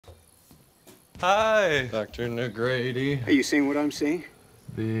Hi. Dr. Negrady. Are you seeing what I'm seeing?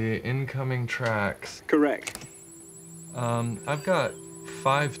 The incoming tracks. Correct. I've got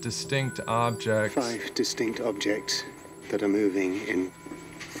 5 distinct objects. 5 distinct objects that are moving in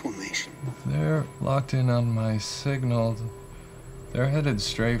formation. They're locked in on my signal. They're headed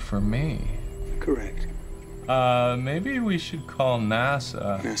straight for me. Correct. Maybe we should call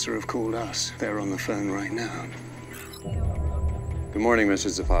NASA. NASA have called us. They're on the phone right now. Good morning, Mr.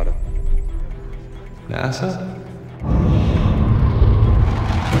 Zapata. NASA?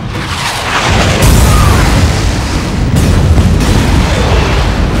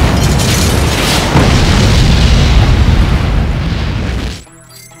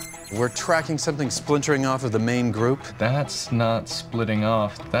 We're tracking something splintering off of the main group. That's not splitting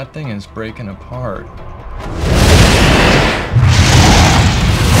off. That thing is breaking apart.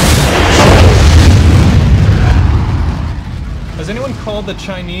 Has anyone called the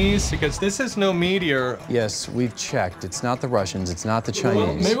Chinese? Because this is no meteor. Yes, we've checked. It's not the Russians, it's not the Chinese.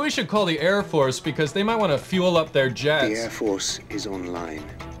 Well, maybe we should call the Air Force because they might want to fuel up their jets. The Air Force is online.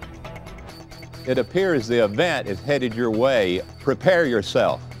 It appears the event is headed your way. Prepare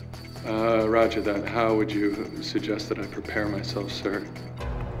yourself. Roger that. How would you suggest that I prepare myself, sir?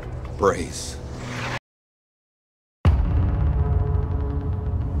 Brace.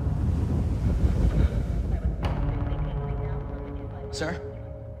 Sir,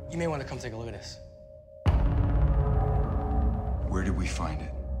 you may want to come take a look at this. Where did we find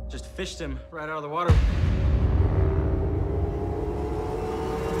it? Just fished him right out of the water.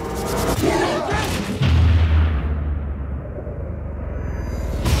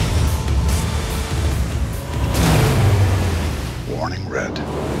 Warning red.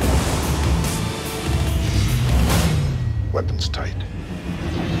 Weapons tight.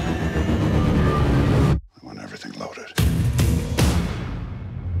 I want everything loaded.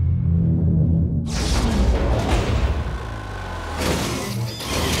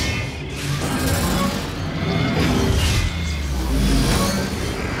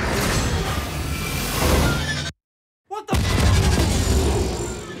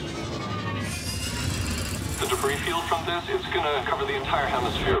 The debris field from this is gonna cover the entire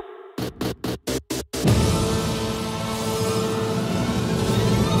hemisphere.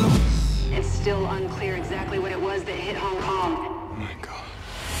 It's still unclear exactly what it was that hit Hong Kong. Oh my God.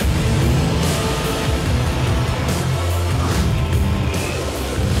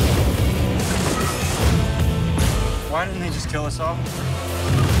 Why didn't they just kill us all?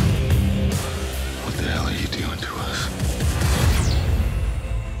 What the hell are you doing to us?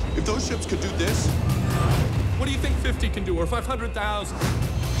 If those ships could do this, what do you think 50 can do, or 500,000?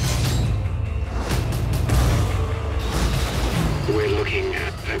 We're looking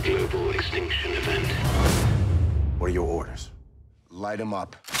at a global extinction event. What are your orders? Light them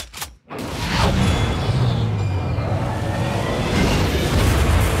up.